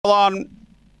On.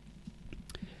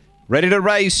 Ready to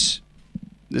race.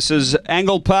 This is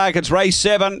Angle-Park. It's race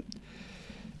 7.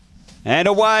 And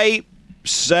away.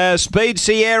 Speed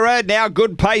Sierra, now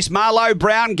good pace. Marlowe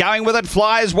Brown going with it.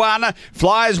 Flyers one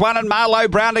and Marlowe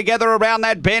Brown together around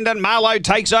that bend, and Marlowe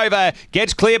takes over.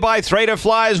 Gets clear by 3 to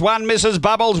Flyers 1. Mrs.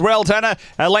 Bubbles Relton.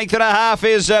 A length and a half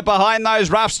is behind those.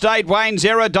 Rough State, Wayne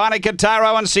Zero,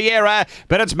 Kataro and Sierra.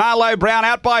 But it's Marlowe Brown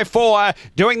out by 4.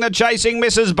 Doing the chasing,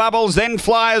 Mrs. Bubbles, then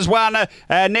Flyers 1.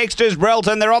 Next is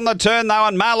Relton. They're on the turn though,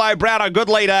 and Marlowe Brown a good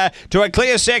leader to a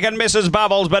clear second, Mrs.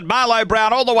 Bubbles. But Marlowe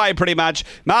Brown all the way pretty much.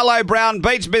 Marlowe Brown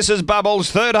beats Mrs.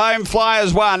 Bubbles. Third home,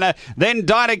 Flyers 1. Then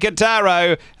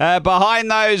Kataro.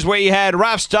 Behind those we had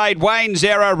Rough State, Wayne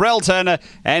Zero, Relton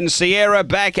and Sierra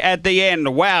back at the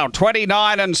end. Wow,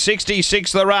 29 and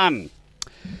 66 the run.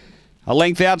 A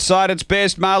length outside its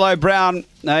best, Marlowe Brown.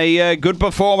 A good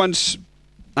performance.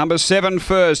 Number 7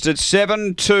 first. It's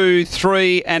 7, 2,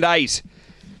 3 and 8.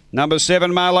 Number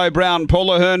 7, Marlowe Brown.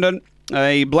 Paula Herndon.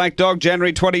 A black dog,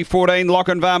 January 2014.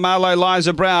 Lochinvar, Marlowe,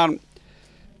 Liza Brown.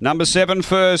 Number 7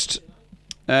 first.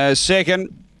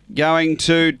 Second, going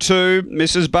to 2,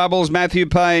 Mrs. Bubbles, Matthew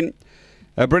Payne.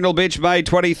 Brindle Bitch, May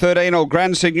 2013. Or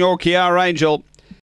Grand Signor, Kiara Angel.